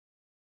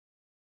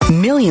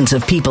Millions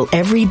of people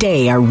every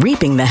day are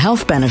reaping the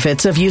health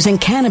benefits of using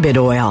cannabis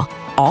oil,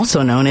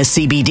 also known as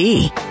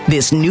CBD.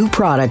 This new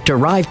product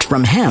derived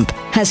from hemp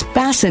has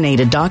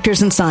fascinated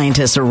doctors and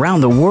scientists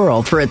around the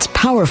world for its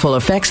powerful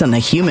effects on the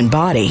human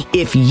body.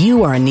 If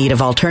you are in need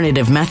of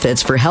alternative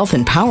methods for health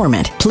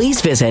empowerment, please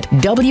visit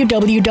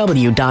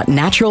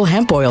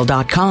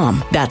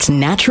www.naturalhempoil.com. That's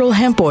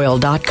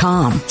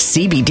naturalhempoil.com.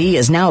 CBD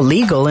is now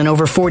legal in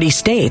over 40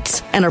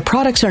 states, and our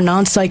products are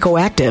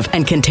non-psychoactive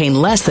and contain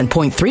less than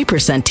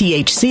 0.3%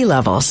 THC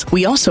levels.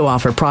 We also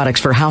offer products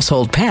for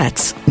household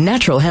pets.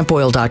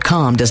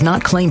 Naturalhempoil.com does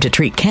not claim to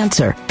treat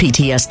cancer,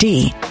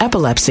 PTSD,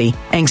 epilepsy,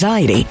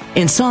 anxiety,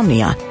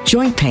 insomnia,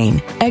 joint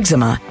pain,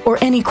 eczema, or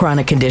any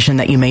chronic condition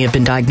that you may have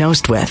been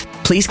diagnosed with.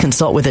 Please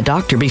consult with a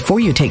doctor before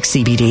you take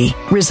CBD.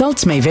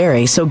 Results may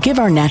vary, so give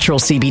our natural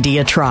CBD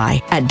a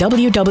try at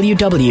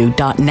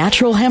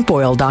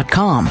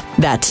www.naturalhempoil.com.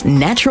 That's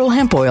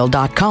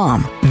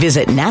naturalhempoil.com.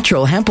 Visit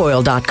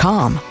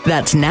naturalhempoil.com.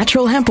 That's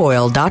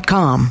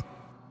naturalhempoil.com.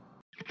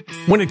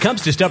 When it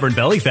comes to stubborn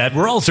belly fat,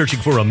 we're all searching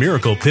for a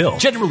miracle pill.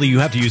 Generally, you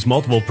have to use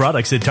multiple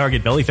products that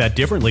target belly fat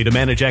differently to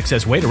manage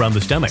excess weight around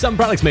the stomach. Some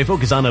products may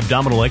focus on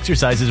abdominal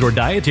exercises or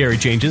dietary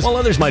changes, while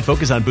others might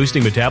focus on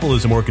boosting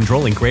metabolism or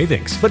controlling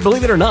cravings. But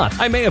believe it or not,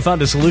 I may have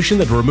found a solution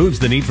that removes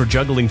the need for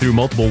juggling through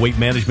multiple weight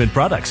management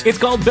products. It's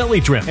called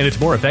Belly Trim, and it's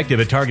more effective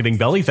at targeting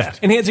belly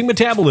fat, enhancing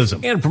metabolism,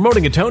 and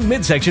promoting a toned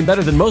midsection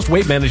better than most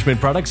weight management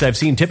products I've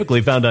seen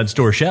typically found on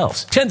store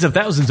shelves. Tens of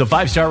thousands of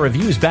 5-star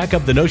reviews back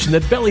up the notion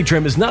that Belly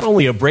Trim is not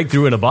only a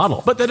breakthrough in a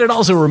bottle, but that it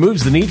also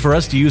removes the need for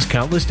us to use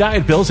countless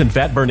diet pills and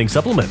fat-burning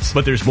supplements.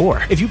 But there's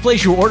more. If you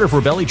place your order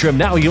for Belly Trim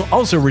now, you'll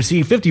also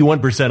receive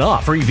 51%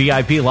 off, free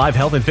VIP live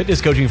health and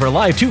fitness coaching for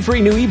life, 2 free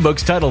new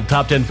ebooks titled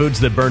Top 10 Foods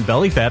That Burn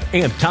Belly Fat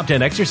and Top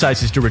 10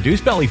 Exercises to Reduce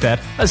Belly Fat,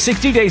 a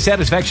 60-day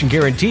satisfaction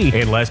guarantee,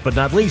 and last but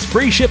not least,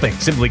 free shipping.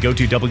 Simply go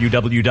to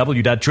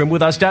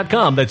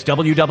www.trimwithus.com. That's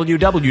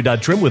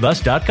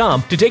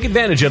www.trimwithus.com to take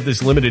advantage of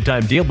this limited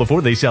time deal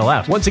before they sell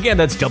out. Once again,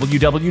 that's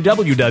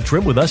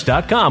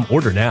www.trimwithus.com.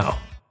 Order now.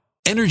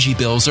 Energy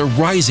bills are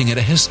rising at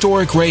a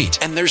historic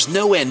rate, and there's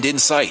no end in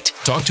sight.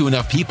 Talk to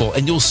enough people,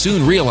 and you'll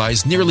soon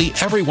realize nearly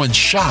everyone's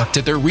shocked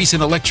at their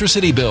recent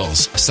electricity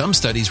bills. Some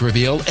studies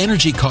reveal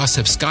energy costs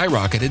have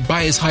skyrocketed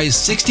by as high as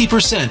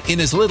 60%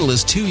 in as little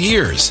as 2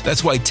 years.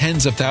 That's why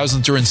tens of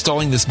thousands are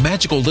installing this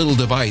magical little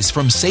device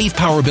from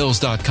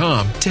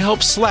SavePowerBills.com to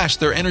help slash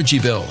their energy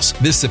bills.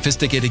 This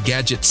sophisticated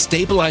gadget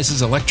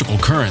stabilizes electrical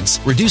currents,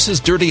 reduces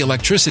dirty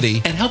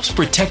electricity, and helps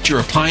protect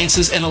your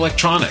appliances and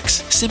electronics.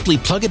 Simply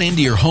plug it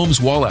into your home's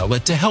wall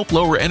outlet to help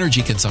lower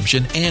energy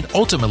consumption and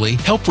ultimately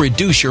help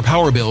reduce your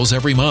power bills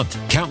every month.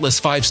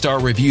 Countless 5-star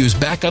reviews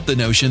back up the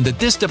notion that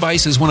this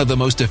device is one of the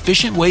most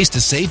efficient ways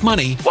to save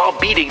money while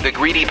beating the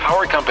greedy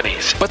power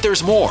companies. But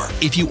there's more.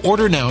 If you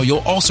order now, you'll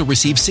also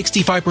receive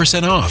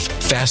 65% off,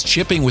 fast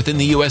shipping within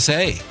the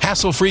USA,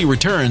 hassle-free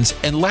returns,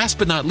 and last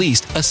but not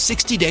least, a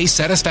 60-day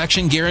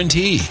satisfaction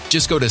guarantee.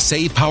 Just go to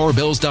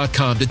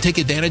SavePowerBills.com to take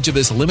advantage of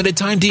this limited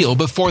time deal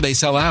before they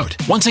sell out.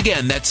 Once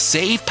again, that's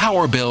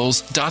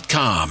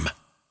SavePowerBills.com.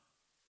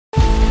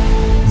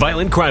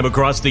 Violent crime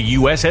across the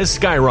U.S. has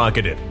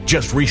skyrocketed.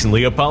 Just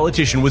recently, a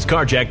politician was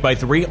carjacked by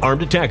 3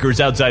 armed attackers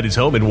outside his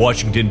home in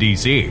Washington,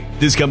 D.C.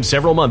 This comes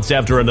several months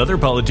after another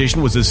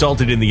politician was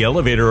assaulted in the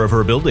elevator of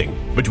her building.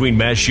 Between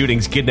mass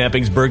shootings,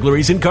 kidnappings,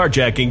 burglaries, and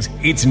carjackings,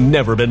 it's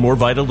never been more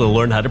vital to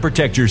learn how to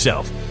protect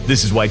yourself.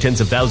 This is why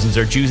tens of thousands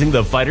are choosing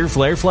the Fighter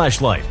Flare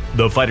flashlight.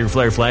 The Fighter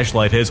Flare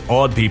flashlight has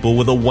awed people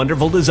with a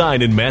wonderful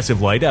design and massive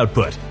light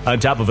output. On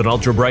top of an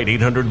ultra-bright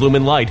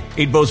 800-lumen light,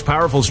 it boasts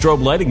powerful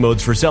strobe lighting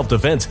modes for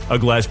self-defense, a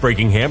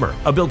glass-breaking hammer,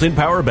 a built-in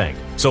power bank,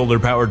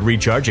 solar-powered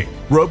recharging,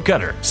 rope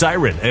cutter,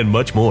 siren, and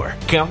much more.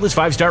 Countless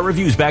 5-star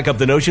reviews back up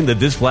the notion that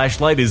this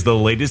flashlight is the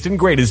latest and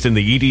greatest in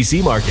the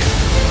EDC market.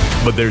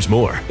 But there's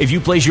more. If you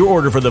place your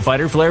order for the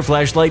Fighter Flare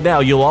flashlight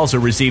now, you'll also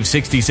receive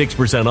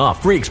 66%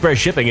 off, free express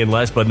shipping, and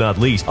last but not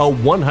least, a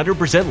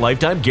 100%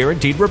 lifetime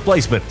guaranteed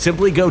replacement.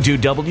 Simply go to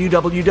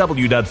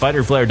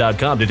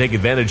www.fighterflare.com to take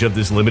advantage of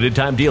this limited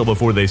time deal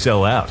before they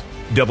sell out.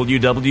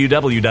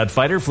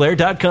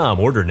 www.fighterflare.com.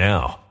 Order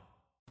now.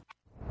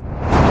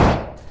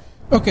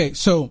 Okay,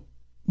 so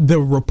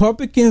the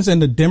Republicans and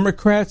the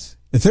Democrats,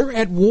 they're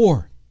at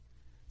war.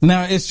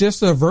 Now, it's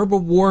just a verbal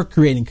war,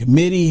 creating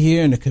committee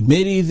here and a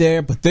committee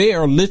there, but they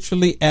are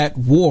literally at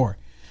war.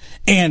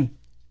 And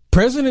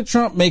President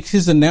Trump makes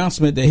his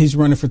announcement that he's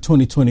running for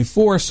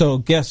 2024. So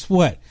guess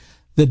what?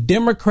 The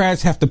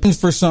Democrats have to push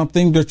for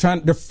something.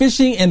 They're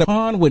fishing in a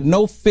pond with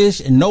no fish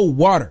and no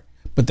water,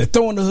 but they're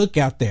throwing the hook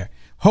out there,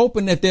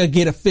 hoping that they'll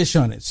get a fish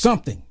on it.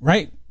 Something,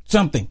 right?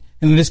 Something.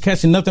 And they're just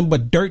catching nothing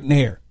but dirt and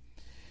hair.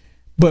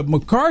 But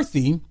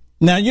McCarthy,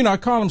 now, I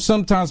call him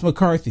sometimes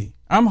McCarthy.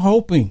 I'm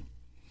hoping.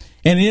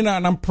 And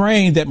I'm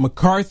praying that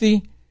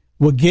McCarthy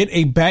will get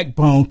a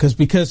backbone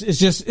because it's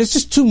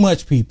just too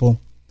much,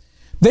 people.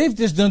 They've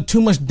just done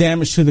too much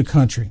damage to the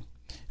country.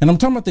 And I'm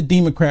talking about the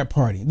Democrat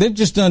Party. They've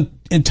just done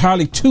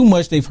entirely too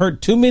much. They've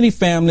hurt too many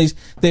families.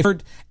 They've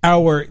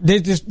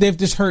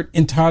just hurt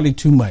entirely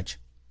too much.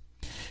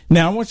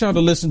 Now, I want y'all to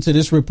listen to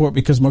this report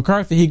because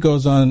McCarthy, he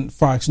goes on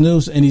Fox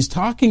News and he's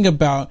talking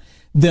about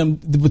them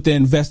with the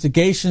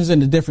investigations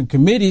and the different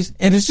committees.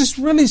 And it's just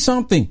really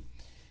something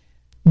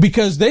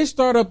because they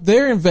start up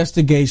their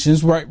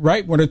investigations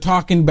right when they're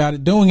talking about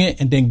it, doing it.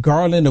 And then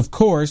Garland, of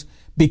course,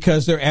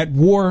 because they're at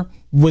war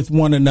with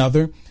one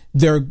another,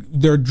 they're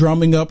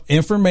drumming up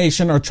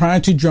information or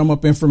trying to drum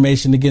up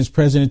information against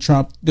President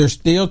Trump. They're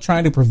still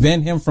trying to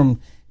prevent him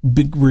from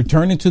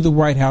returning to the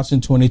White House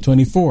in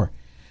 2024.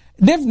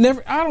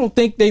 I don't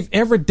think they've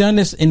ever done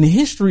this in the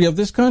history of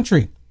this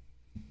country.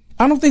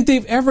 I don't think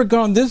they've ever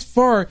gone this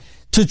far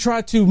to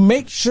try to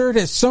make sure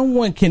that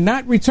someone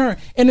cannot return.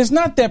 And it's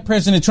not that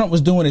President Trump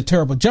was doing a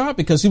terrible job,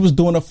 because he was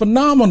doing a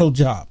phenomenal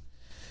job.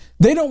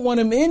 They don't want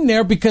him in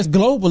there because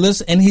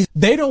globalists, and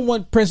they don't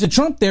want President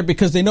Trump there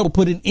because they know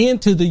put an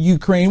end to the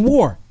Ukraine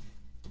war.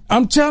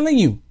 I'm telling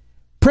you,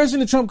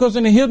 President Trump goes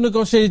in and he'll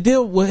negotiate a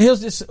deal. Well,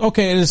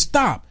 it'll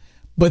stop.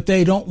 But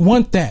they don't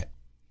want that.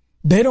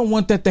 They don't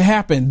want that to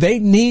happen. They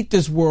need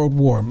this world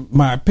war,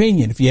 my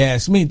opinion, if you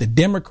ask me, the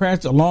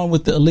Democrats along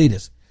with the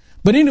elitists.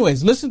 But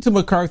anyways, listen to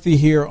McCarthy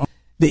here on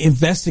the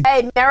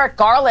investigation. Hey, Merrick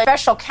Garland,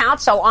 special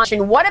counsel on.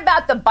 What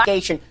about the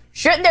investigation?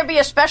 Shouldn't there be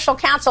a special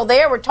counsel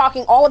there? We're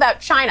talking all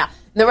about China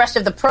in the rest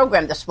of the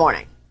program this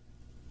morning.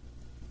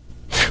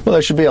 Well,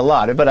 there should be a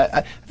lot, but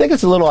I think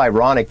it's a little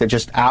ironic that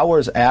just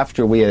hours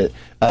after we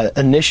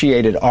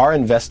initiated our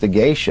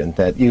investigation,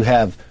 that you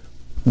have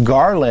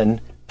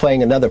Garland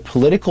playing another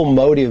political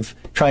motive,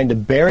 trying to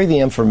bury the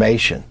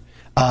information.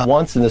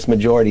 Once in this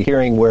majority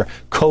hearing where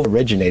COVID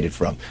originated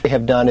from. What they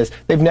have done is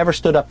they've never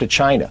stood up to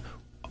China.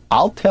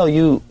 I'll tell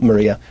you,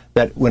 Maria,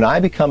 that when I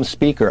become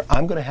speaker,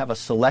 I'm going to have a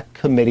select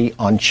committee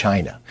on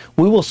China.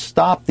 We will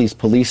stop these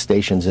police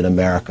stations in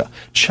America.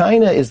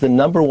 China is the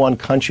 #1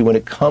 country when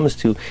it comes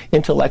to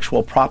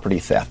intellectual property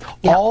theft.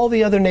 Yeah. All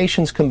the other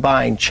nations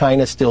combined,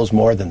 China steals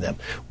more than them.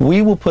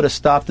 We will put a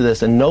stop to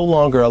this and no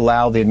longer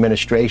allow the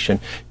administration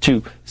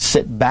to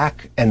sit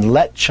back and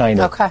let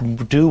China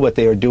do what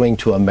they are doing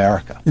to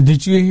America.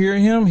 Did you hear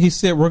him? He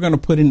said we're going to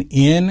put an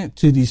end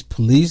to these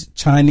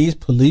Chinese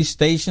police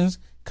stations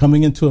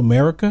coming into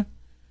America.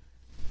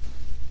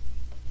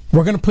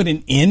 We're going to put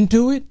an end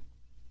to it.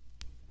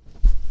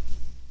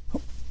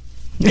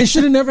 It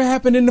should have never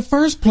happened in the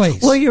first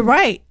place. Well, you're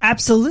right.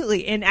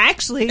 Absolutely. And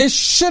actually, it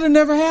should have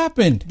never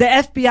happened. The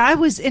FBI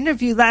was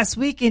interviewed last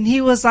week and he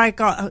was like,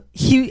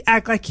 he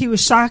acted like he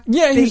was shocked.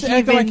 Yeah, he was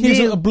acting like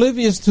he was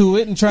oblivious to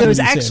it and trying to. There was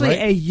actually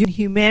a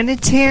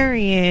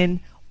humanitarian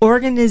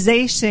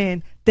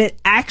organization that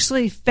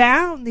actually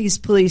found these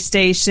police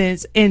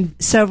stations in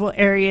several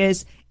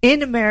areas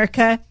in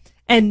America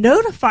and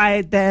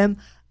notified them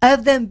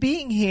of them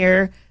being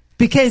here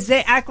because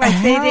they act like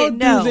they didn't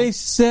know. How do they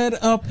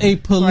set up a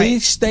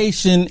police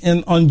station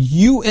on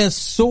U.S.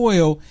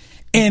 soil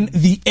and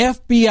the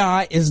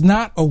FBI is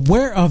not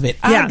aware of it?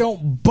 Yeah. I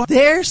don't.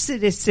 Their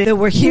citizens that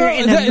were here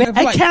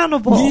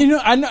accountable. You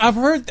know,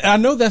 I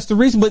know that's the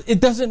reason, but it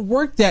doesn't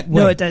work that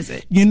way. No, it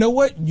doesn't. You know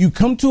what? You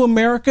come to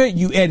America,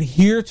 you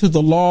adhere to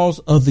the laws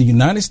of the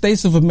United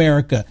States of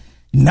America,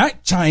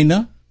 not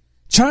China.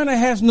 China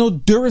has no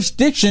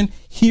jurisdiction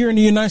here in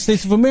the United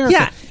States of America.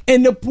 Yeah.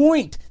 And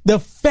the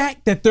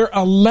fact that they're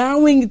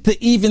allowing it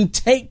to even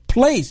take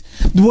place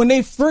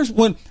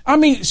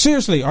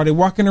seriously, are they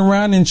walking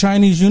around in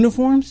Chinese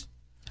uniforms?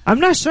 I'm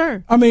not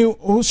sure. I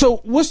mean, so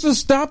what's to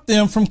stop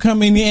them from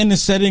coming in and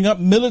setting up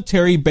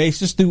military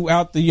bases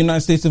throughout the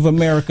United States of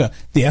America?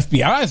 The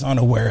FBI is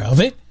unaware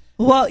of it.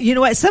 Well, you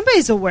know what?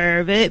 Somebody's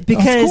aware of it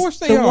because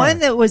the one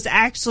that was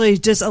actually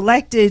just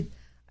elected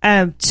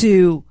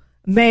to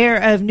mayor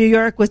of New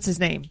York, what's his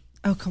name?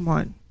 Oh, come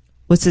on.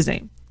 What's his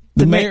name?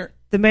 The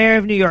mayor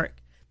of New York.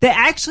 They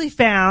actually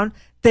found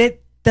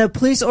that the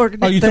police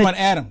organization. Oh, you're talking about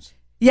Adams?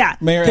 Yeah.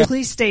 The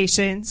police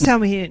stations. Tell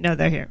me he didn't know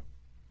they're here.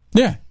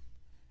 Yeah.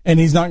 And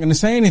he's not going to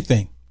say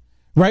anything.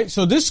 Right?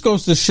 So this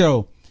goes to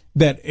show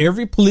that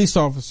every police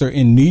officer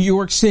in New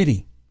York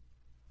City,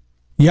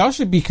 y'all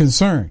should be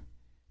concerned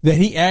that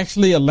he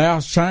actually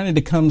allows China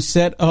to come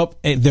set up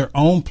their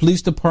own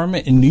police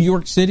department in New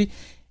York City.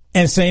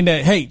 And saying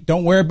that, hey,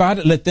 don't worry about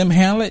it, let them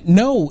handle it.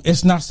 No,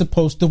 it's not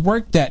supposed to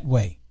work that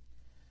way.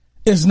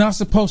 It's not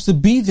supposed to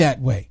be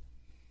that way.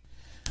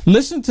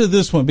 Listen to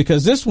this one,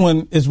 because this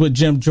one is with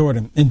Jim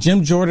Jordan. And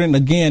Jim Jordan,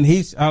 again,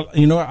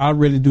 I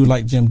really do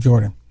like Jim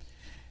Jordan.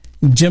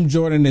 Jim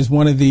Jordan is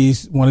one of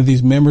these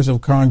members of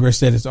Congress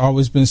that has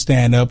always been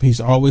stand up. He's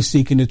always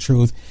seeking the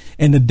truth.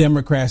 And the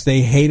Democrats,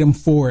 they hate him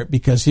for it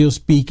because he'll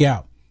speak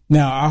out.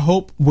 Now, I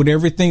hope with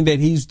everything that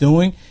he's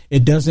doing,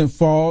 it doesn't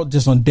fall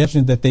just on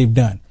decisions that they've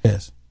done.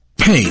 Yes.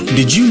 Hey,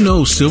 did you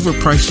know silver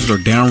prices are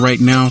down right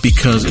now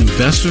because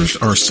investors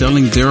are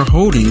selling their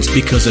holdings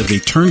because of a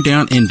turn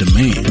down in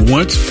demand?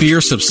 Once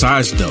fear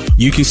subsides though,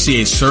 you can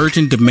see a surge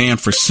in demand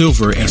for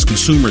silver as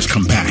consumers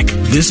come back.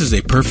 This is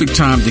a perfect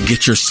time to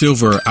get your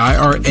silver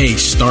IRA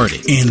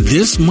started. And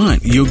this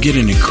month, you'll get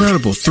an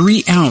incredible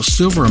 3-ounce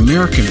silver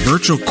American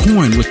virtual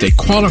coin with a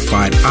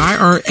qualified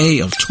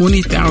IRA of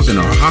 $20,000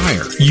 or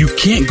higher. You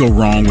can't go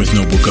wrong with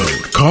Noble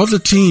Gold. Call the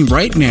team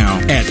right now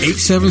at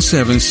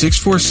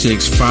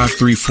 877-646-5347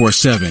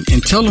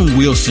 and tell them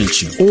Will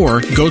sent you,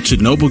 or go to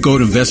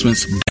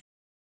noblegoldinvestments.com.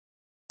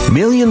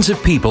 Millions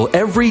of people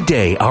every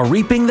day are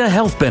reaping the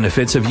health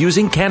benefits of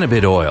using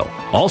cannabis oil,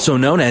 also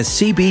known as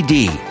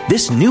CBD.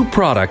 This new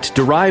product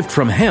derived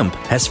from hemp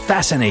has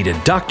fascinated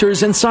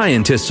doctors and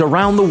scientists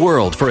around the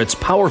world for its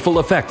powerful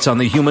effects on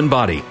the human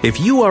body. If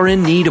you are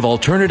in need of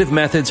alternative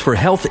methods for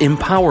health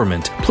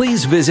empowerment,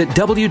 please visit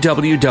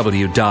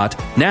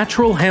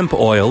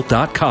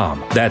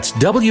www.naturalhempoil.com. That's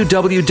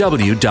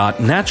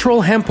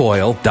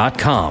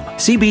www.naturalhempoil.com.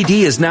 CBD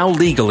is now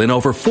legal in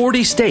over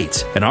 40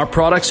 states, and our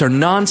products are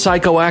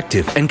non-psychoactive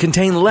and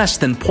contain less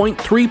than 0.3%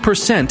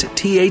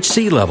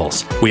 THC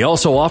levels. We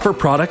also offer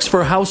products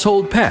for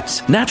household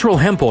pets.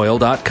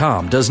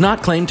 NaturalHempOil.com does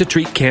not claim to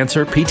treat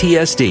cancer,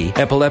 PTSD,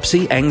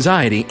 epilepsy,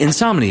 anxiety,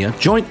 insomnia,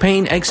 joint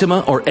pain, eczema,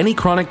 or any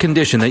chronic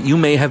condition that you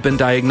may have been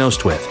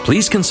diagnosed with.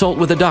 Please consult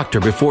with a doctor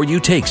before you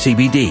take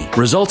CBD.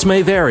 Results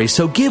may vary,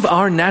 so give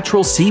our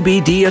natural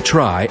CBD a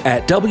try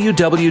at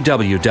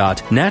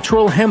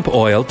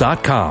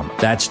www.naturalhempoil.com.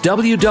 That's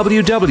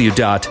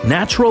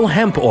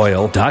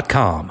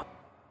www.naturalhempoil.com.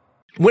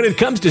 When it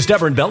comes to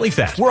stubborn belly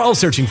fat, we're all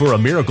searching for a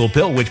miracle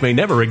pill which may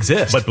never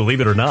exist. But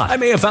believe it or not, I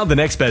may have found the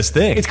next best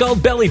thing. It's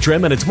called Belly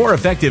Trim, and it's more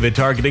effective at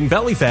targeting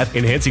belly fat,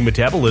 enhancing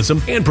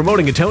metabolism, and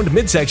promoting a toned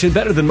midsection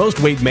better than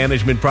most weight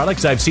management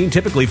products I've seen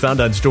typically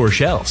found on store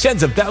shelves.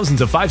 Tens of thousands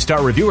of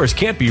 5-star reviewers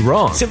can't be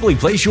wrong. Simply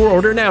place your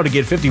order now to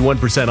get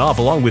 51% off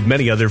along with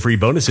many other free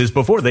bonuses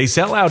before they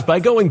sell out by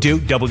going to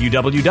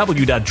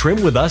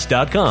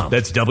www.trimwithus.com.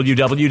 That's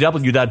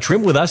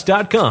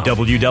www.trimwithus.com.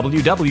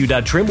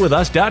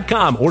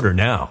 www.trimwithus.com. Order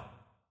now.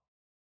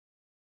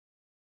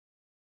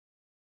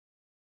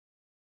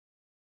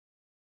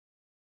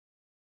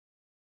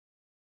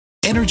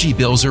 Energy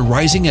bills are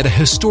rising at a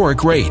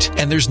historic rate,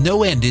 and there's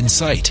no end in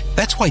sight.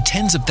 That's why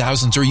tens of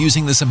thousands are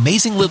using this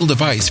amazing little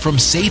device from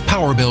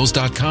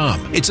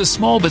SavePowerBills.com. It's a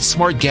small but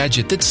smart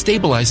gadget that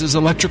stabilizes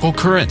electrical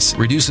currents,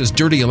 reduces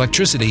dirty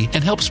electricity,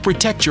 and helps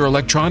protect your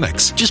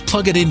electronics. Just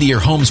plug it into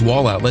your home's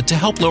wall outlet to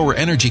help lower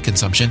energy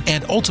consumption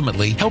and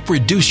ultimately help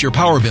reduce your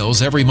power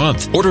bills every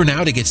month. Order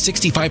now to get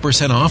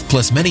 65% off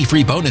plus many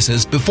free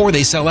bonuses before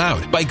they sell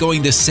out by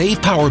going to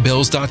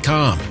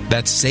SavePowerBills.com.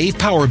 That's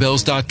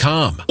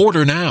SavePowerBills.com.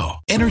 Order now.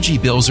 Energy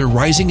bills are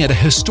rising at a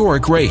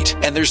historic rate,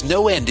 and there's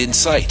no end in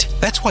sight.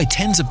 That's why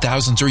tens of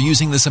thousands are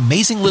using this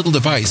amazing little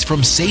device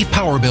from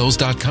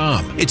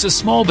SavePowerBills.com. It's a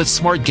small but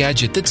smart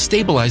gadget that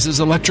stabilizes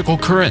electrical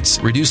currents,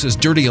 reduces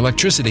dirty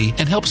electricity,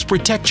 and helps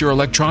protect your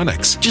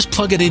electronics. Just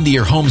plug it into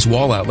your home's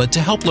wall outlet to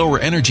help lower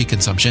energy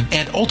consumption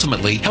and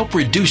ultimately help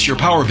reduce your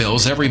power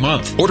bills every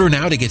month. Order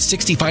now to get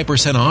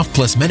 65% off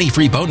plus many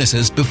free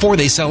bonuses before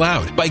they sell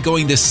out by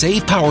going to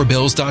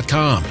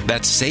SavePowerBills.com.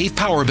 That's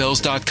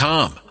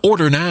SavePowerBills.com.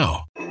 Order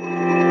now.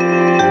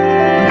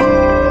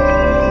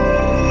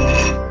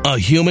 A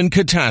human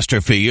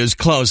catastrophe is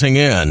closing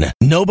in.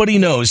 Nobody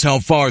knows how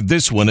far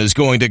this one is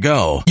going to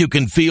go. You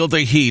can feel the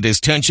heat as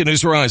tension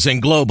is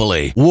rising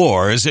globally.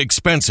 War is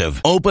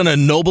expensive. Open a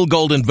Noble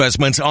Gold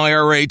Investments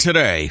IRA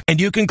today, and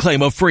you can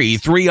claim a free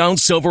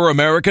 3-ounce silver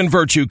American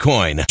Virtue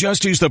coin.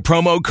 Just use the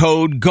promo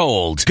code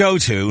GOLD. Go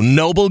to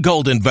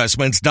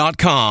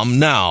noblegoldinvestments.com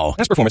now.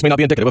 Past performance may not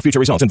be indicative of future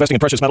results. Investing in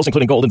precious metals,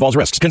 including gold, involves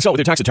risks. Consult with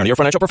your tax attorney or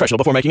financial professional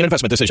before making an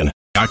investment decision.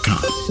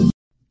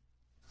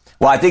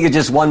 Well, I think it's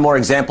just one more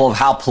example of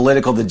how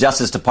political the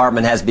Justice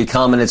Department has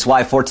become, and it's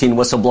why 14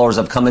 whistleblowers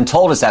have come and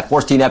told us that,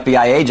 14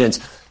 FBI agents.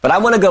 But I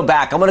want to go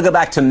back. I want to go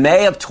back to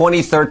May of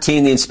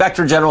 2013. The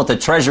Inspector General at the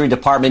Treasury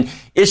Department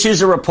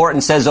issues a report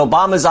and says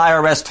Obama's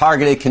IRS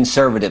targeted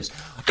conservatives.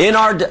 In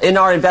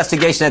our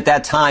investigation at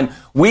that time,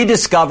 we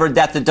discovered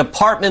that the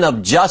Department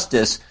of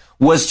Justice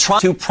was trying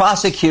to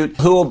prosecute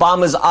who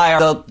Obama's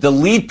IRS, the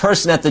lead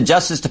person at the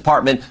Justice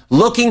Department,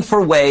 looking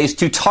for ways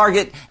to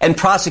target and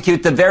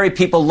prosecute the very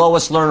people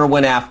Lois Lerner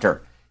went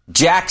after.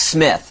 Jack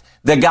Smith,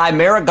 the guy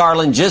Merrick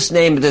Garland just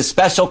named as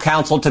special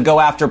counsel to go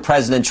after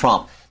President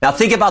Trump. Now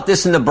think about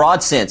this in the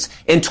broad sense.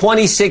 In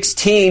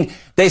 2016,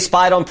 they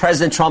spied on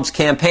President Trump's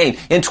campaign.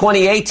 In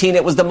 2018,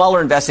 it was the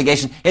Mueller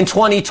investigation. In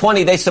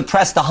 2020, they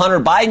suppressed the Hunter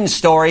Biden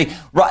story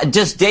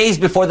just days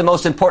before the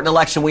most important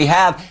election we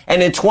have.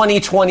 And in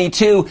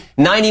 2022,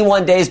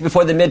 91 days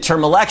before the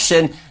midterm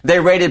election, they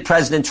raided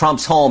President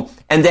Trump's home.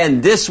 And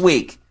then this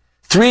week,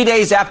 3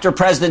 days after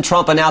President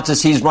Trump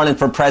announces he's running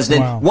for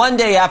president, Wow. 1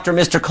 day after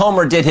Mr.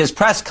 Comer did his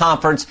press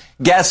conference,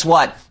 guess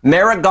what?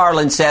 Merrick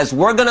Garland says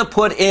we're going to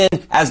put in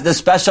as the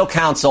special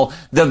counsel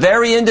the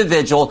very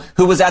individual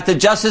who was at the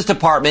Justice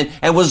Department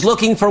and was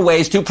looking for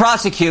ways to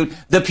prosecute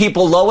the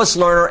people Lois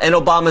Lerner and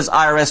Obama's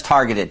IRS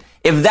targeted.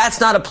 If that's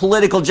not a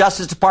political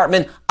Justice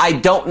Department, I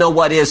don't know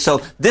what is.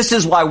 So this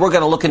is why we're going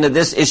to look into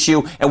this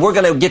issue, and we're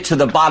going to get to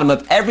the bottom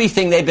of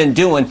everything they've been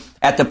doing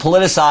at the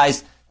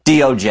politicized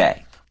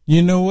DOJ.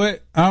 You know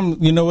what?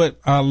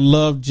 I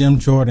love Jim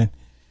Jordan.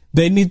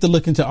 They need to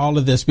look into all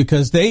of this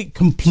because they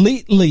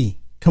completely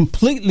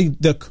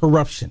the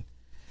corruption.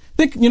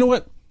 You know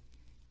what?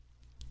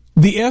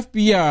 The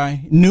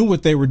FBI knew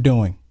what they were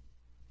doing.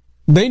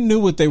 They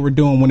knew what they were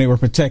doing when they were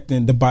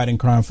protecting the Biden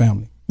crime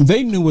family.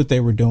 They knew what they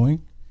were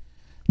doing.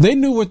 They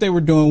knew what they were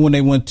doing when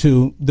they went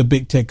to the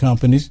big tech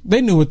companies.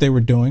 They knew what they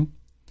were doing.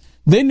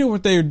 They knew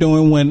what they were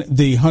doing when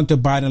the Hunter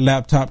Biden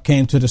laptop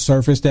came to the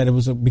surface, that it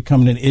was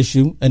becoming an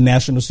issue, a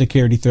national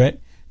security threat.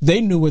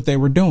 They knew what they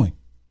were doing.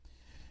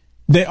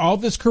 All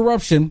this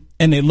corruption,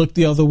 and they looked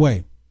the other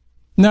way.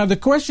 Now, the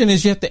question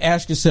is, you have to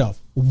ask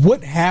yourself,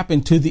 what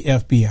happened to the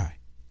FBI?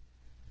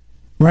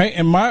 Right?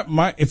 And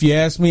if you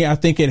ask me, I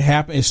think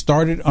it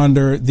started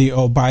under the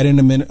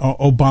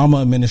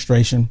Obama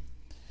administration.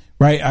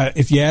 Right?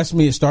 If you ask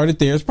me, it started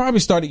there. It's probably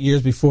started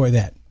years before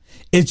that.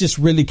 It just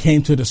really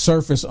came to the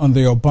surface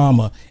under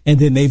Obama, and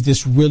then they've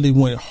just really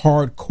went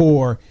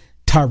hardcore,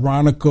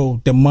 tyrannical,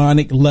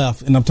 demonic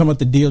left. And I'm talking about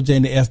the DOJ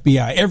and the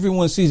FBI.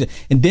 Everyone sees it.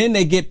 And then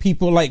they get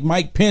people like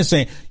Mike Pence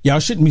saying, y'all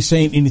shouldn't be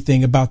saying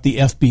anything about the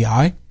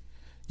FBI.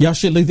 Y'all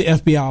should leave the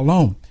FBI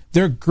alone.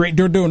 They're great.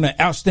 They're doing an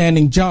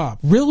outstanding job.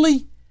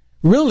 Really?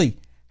 Really?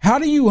 How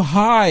do you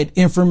hide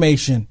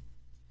information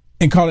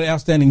and call it an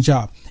outstanding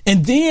job?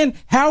 And then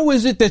how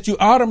is it that you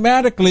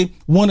automatically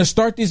want to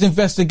start these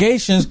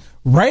investigations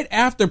right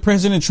after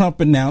President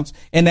Trump announced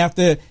and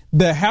after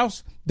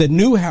the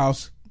new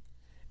House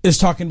is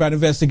talking about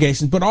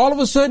investigations, but all of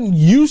a sudden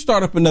you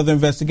start up another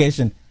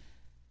investigation?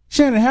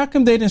 Shannon, how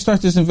come they didn't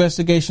start this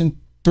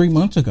investigation 3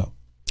 months ago?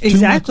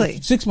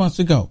 Exactly. 6 months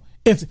ago?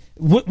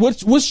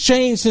 What's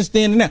changed since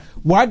then and now?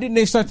 Why didn't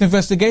they start the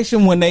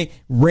investigation when they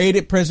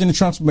raided President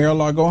Trump's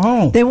Mar-a-Lago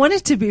home? They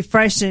wanted to be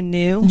fresh and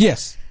new.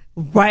 Yes.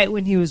 Right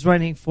when he was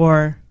running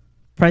for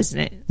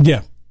president.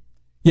 Yeah.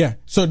 Yeah.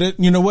 So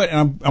you know what?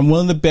 I'm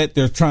willing to bet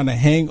they're trying to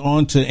hang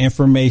on to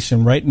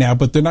information right now,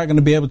 but they're not going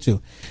to be able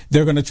to.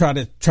 They're going to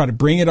try to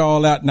bring it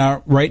all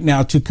out right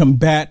now to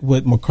combat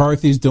what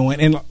McCarthy's doing.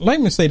 And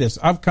let me say this.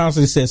 I've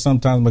constantly said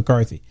sometimes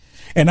McCarthy,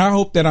 and I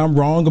hope that I'm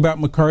wrong about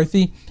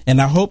McCarthy,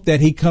 and I hope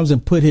that he comes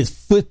and put his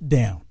foot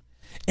down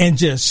and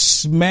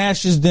just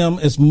smashes them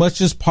as much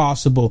as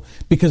possible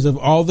because of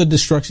all the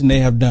destruction they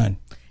have done.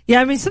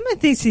 Yeah, I mean, some of the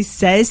things he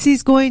says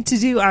he's going to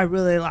do, I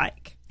really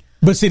like.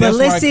 But see, that's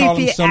why I call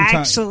him sometimes. Let's see if he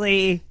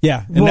actually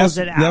rolls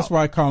it out. That's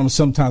why I call him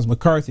sometimes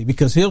McCarthy,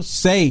 because he'll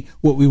say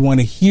what we want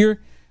to hear,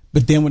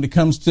 but then when it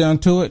comes down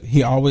to it,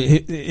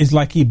 it's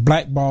like he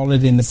blackballed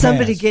it in the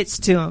Somebody past. gets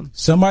to him.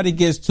 Somebody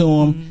gets to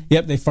him. Mm-hmm.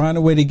 Yep, they find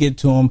a way to get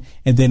to him,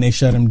 and then they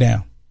shut him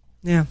down.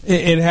 Yeah.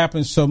 It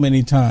happens so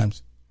many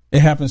times. It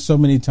happens so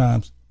many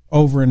times,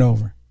 over and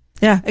over.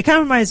 Yeah, it kind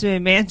of reminds me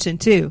of Manchin,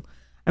 too.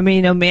 I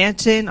mean,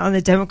 Manchin on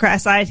the Democrat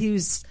side, he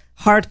was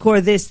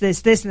hardcore this,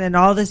 and then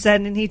all of a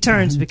sudden he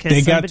turns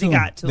because somebody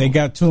got to him. They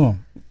got to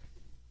him.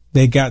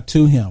 They got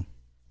to him.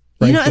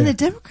 Right and the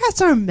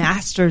Democrats are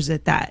masters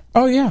at that.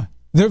 Oh, yeah.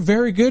 They're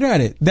very good at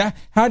it.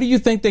 How do you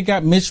think they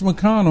got Mitch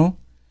McConnell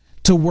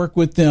to work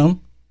with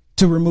them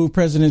to remove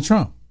President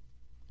Trump?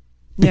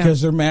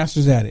 Because they're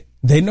masters at it.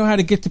 They know how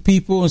to get to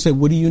people and say,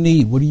 what do you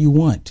need? What do you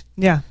want?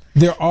 Yeah.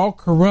 They're all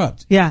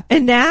corrupt. Yeah.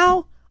 And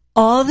now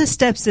all the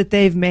steps that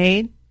they've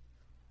made,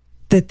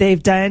 that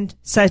they've done,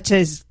 such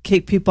as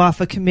kick people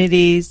off of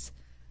committees,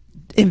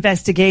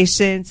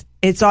 investigations,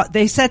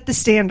 they set the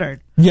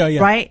standard. Yeah, yeah.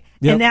 Right?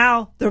 Yep. And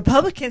now the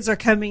Republicans are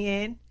coming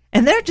in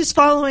and they're just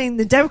following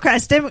the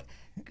Democrats'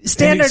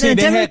 standard. And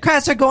the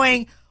Democrats are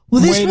going,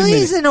 well, this really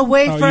isn't a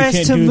way for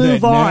us to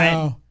move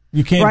on.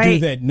 You can't do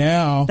that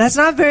now. That's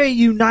not very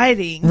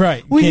uniting.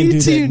 Right. We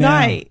need to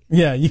unite. Now.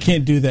 Yeah, you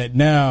can't do that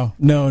now.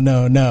 No.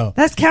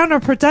 That's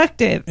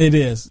counterproductive. It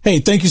is. Hey,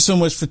 thank you so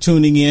much for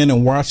tuning in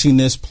and watching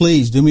this.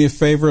 Please do me a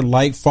favor,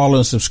 like, follow,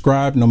 and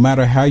subscribe no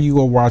matter how you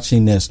are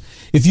watching this.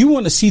 If you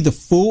want to see the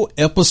full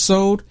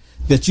episode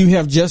that you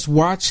have just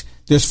watched,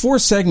 there's 4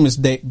 segments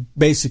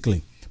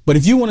basically. But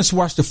if you want to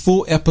watch the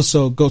full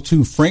episode, go to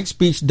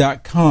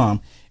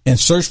frankspeech.com and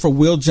search for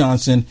Will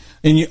Johnson,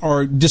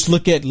 or just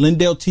look at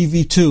Lindell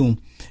TV 2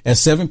 at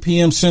 7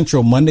 p.m.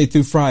 Central, Monday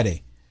through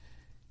Friday.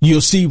 You'll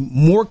see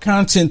more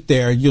content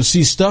there. You'll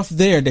see stuff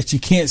there that you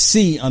can't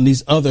see on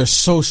these other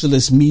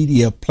socialist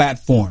media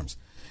platforms.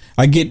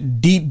 I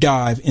get deep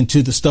dive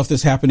into the stuff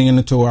that's happening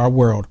into our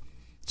world.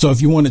 So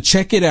if you want to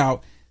check it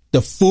out,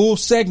 the full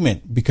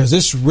segment, because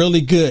it's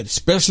really good,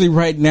 especially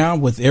right now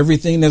with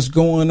everything that's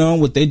going on,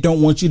 what they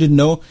don't want you to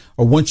know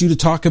or want you to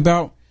talk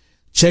about,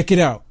 check it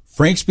out.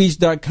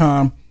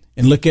 frankspeech.com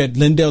and look at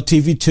Lindell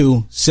TV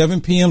 2,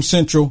 7 p.m.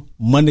 Central,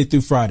 Monday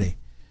through Friday.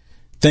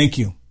 Thank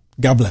you.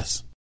 God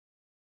bless.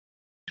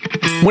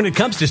 When it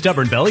comes to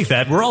stubborn belly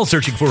fat, we're all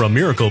searching for a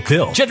miracle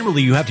pill.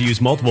 Generally, you have to use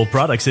multiple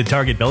products that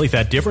target belly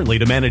fat differently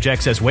to manage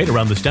excess weight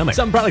around the stomach.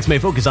 Some products may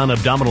focus on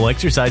abdominal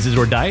exercises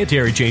or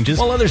dietary changes,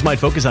 while others might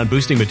focus on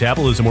boosting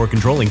metabolism or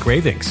controlling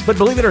cravings. But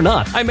believe it or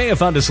not, I may have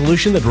found a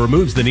solution that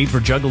removes the need for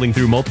juggling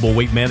through multiple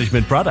weight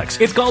management products.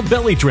 It's called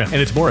Belly Trim,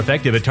 and it's more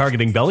effective at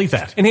targeting belly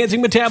fat,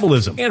 enhancing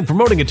metabolism, and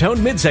promoting a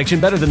toned midsection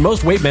better than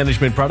most weight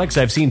management products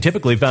I've seen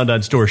typically found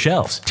on store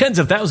shelves. Tens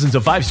of thousands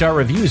of 5-star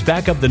reviews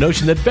back up the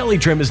notion that Belly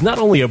Trim is not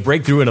only a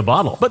breakthrough in a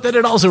bottle, but that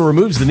it also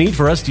removes the need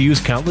for us to use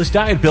countless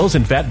diet pills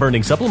and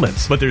fat-burning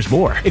supplements. But there's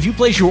more. If you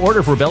place your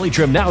order for Belly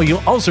Trim now,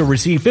 you'll also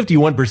receive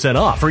 51%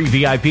 off, free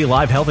VIP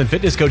live health and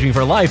fitness coaching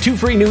for life, 2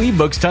 free new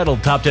ebooks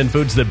titled Top 10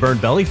 Foods That Burn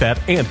Belly Fat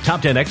and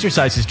Top 10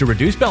 Exercises to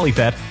Reduce Belly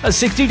Fat, a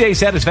 60-day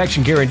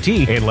satisfaction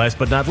guarantee, and last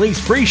but not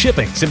least, free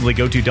shipping. Simply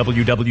go to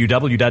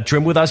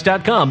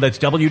www.trimwithus.com. That's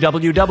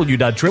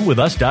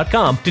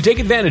www.trimwithus.com to take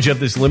advantage of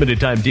this limited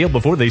time deal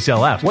before they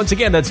sell out. Once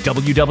again, that's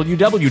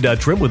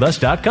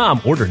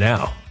www.trimwithus.com. Order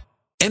now.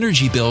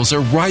 Energy bills are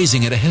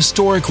rising at a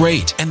historic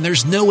rate, and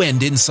there's no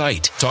end in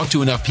sight. Talk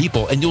to enough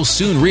people, and you'll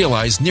soon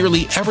realize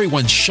nearly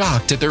everyone's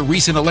shocked at their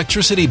recent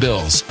electricity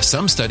bills.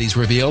 Some studies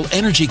reveal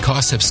energy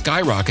costs have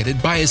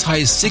skyrocketed by as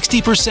high as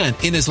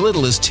 60% in as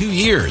little as 2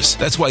 years.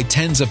 That's why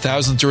tens of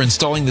thousands are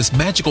installing this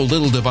magical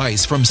little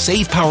device from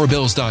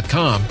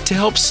SavePowerBills.com to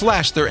help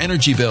slash their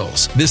energy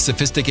bills. This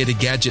sophisticated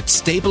gadget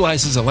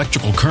stabilizes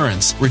electrical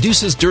currents,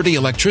 reduces dirty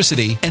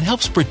electricity, and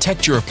helps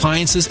protect your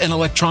appliances and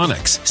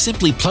electronics.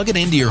 Simply plug it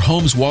into your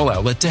home's wall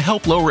outlet to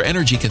help lower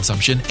energy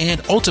consumption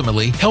and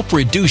ultimately help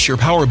reduce your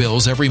power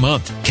bills every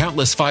month.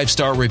 Countless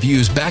 5-star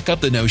reviews back up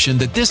the notion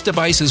that this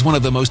device is one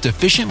of the most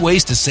efficient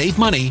ways to save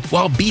money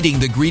while beating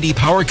the greedy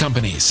power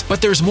companies.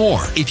 But there's more.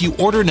 If you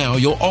order now,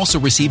 you'll also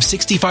receive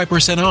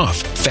 65% off,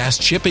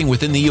 fast shipping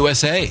within the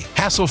USA,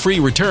 hassle-free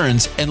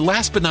returns, and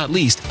last but not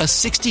least, a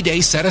 60-day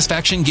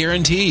satisfaction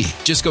guarantee.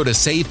 Just go to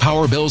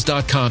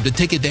SavePowerBills.com to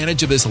take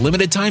advantage of this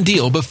limited time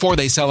deal before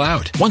they sell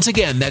out. Once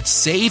again,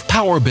 that's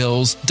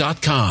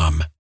SavePowerBills.com.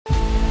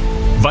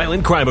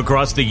 Violent crime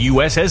across the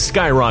U.S. has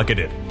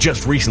skyrocketed.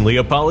 Just recently,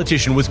 a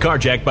politician was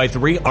carjacked by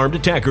 3 armed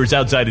attackers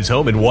outside his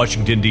home in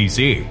Washington,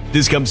 D.C.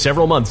 This comes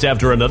several months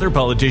after another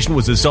politician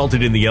was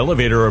assaulted in the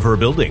elevator of her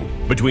building.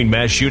 Between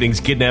mass shootings,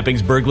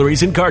 kidnappings,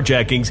 burglaries, and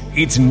carjackings,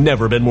 it's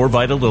never been more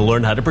vital to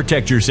learn how to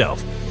protect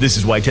yourself. This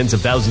is why tens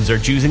of thousands are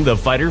choosing the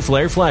Fighter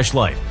Flare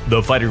flashlight.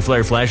 The Fighter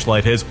Flare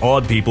flashlight has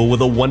awed people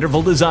with a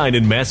wonderful design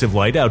and massive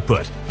light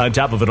output. On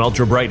top of an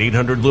ultra-bright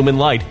 800-lumen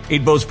light,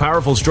 it boasts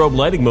powerful strobe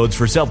lighting modes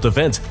for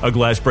self-defense, a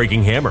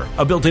glass-breaking hammer,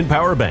 a built-in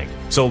power bank,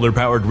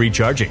 solar-powered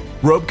recharging,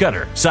 rope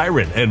cutter,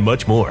 siren, and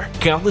much more.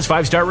 Countless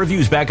 5-star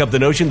reviews back up the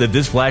notion that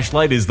this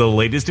flashlight is the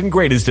latest and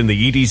greatest in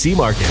the EDC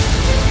market.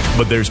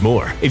 But there's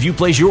more. If you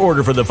place your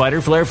order for the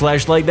Fighter Flare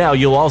flashlight now,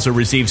 you'll also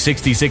receive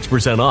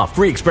 66% off,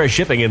 free express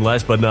shipping, and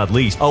last but not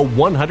least, a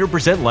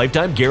 100%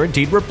 lifetime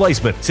guaranteed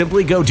replacement.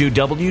 Simply go to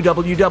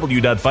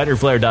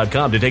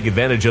www.fighterflare.com to take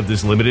advantage of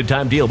this limited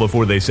time deal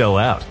before they sell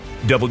out.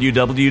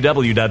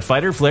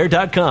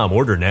 www.fighterflare.com.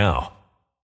 Order now.